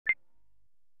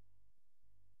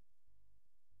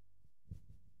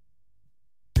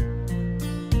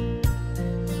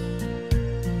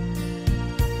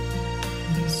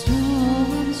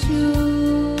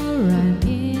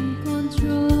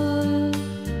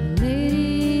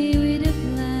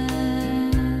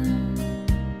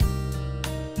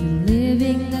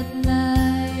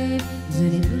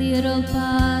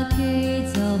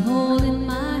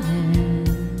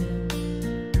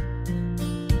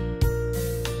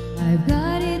I've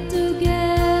got it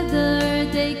together,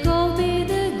 they call me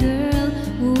the girl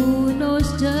who knows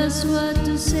just what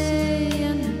to say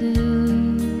and do.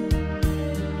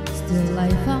 Still I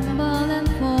fumble and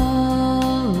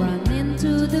fall, run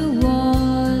into the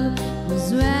wall,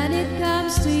 'cause when it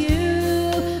comes to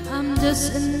you, I'm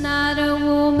just another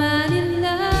woman in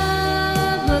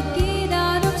love, a kid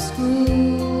out of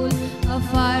school, a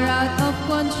fire out of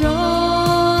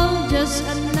control, just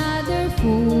another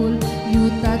fool. You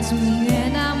touch me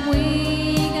and I'm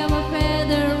weak, I'm a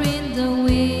feather in the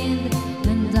wind,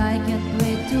 and I can't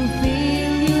wait to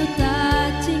feel you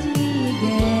touching me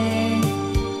again.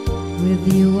 With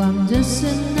you I'm just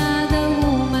another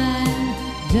woman,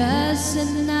 just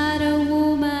another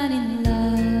woman in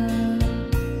love.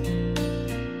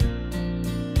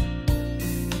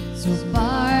 So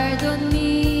pardon me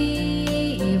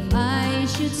if I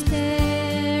should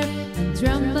stare and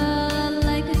tremble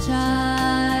like a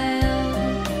child,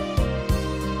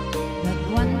 that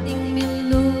wanting me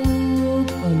look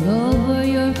all over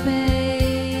your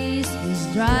face is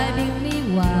driving me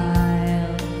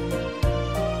wild.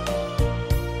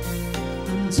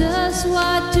 I'm just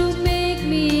what you make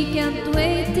me, can't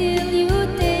wait till you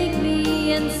take me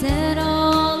and set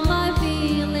all my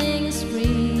feelings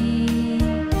free.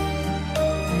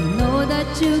 I know that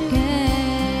you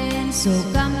can, so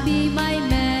come be my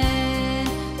man.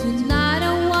 Tonight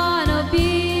I wanna be,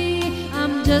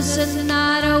 I'm just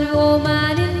another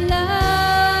woman in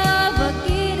love, a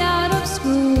kid out of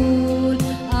school,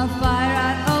 a fire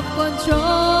out of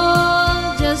control,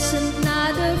 just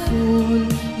another fool.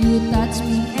 You touch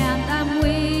me and I'm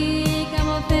weak, I'm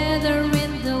a feather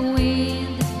in the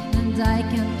wind, and I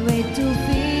can't wait to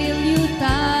feel you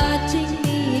touching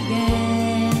me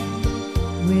again.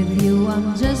 With you I'm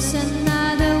just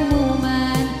another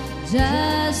woman,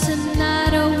 just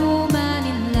another woman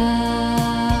in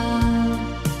love.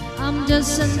 I'm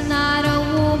just another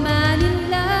woman in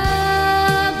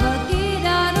love, a kid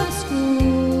out of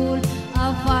school, a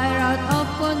fire out of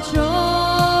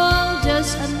control,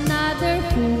 just another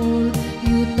fool.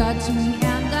 You touch me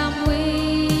and I'm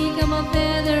weak, I'm a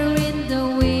feather in the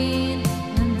wind,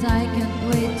 and I can't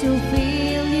wait to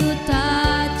feel you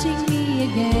touching me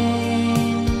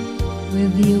again.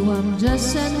 With you I'm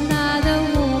just another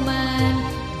woman,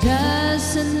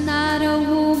 just another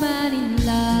woman in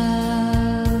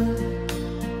love.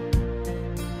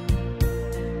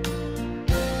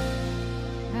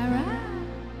 Alright,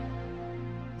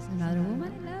 it's another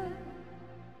woman in love.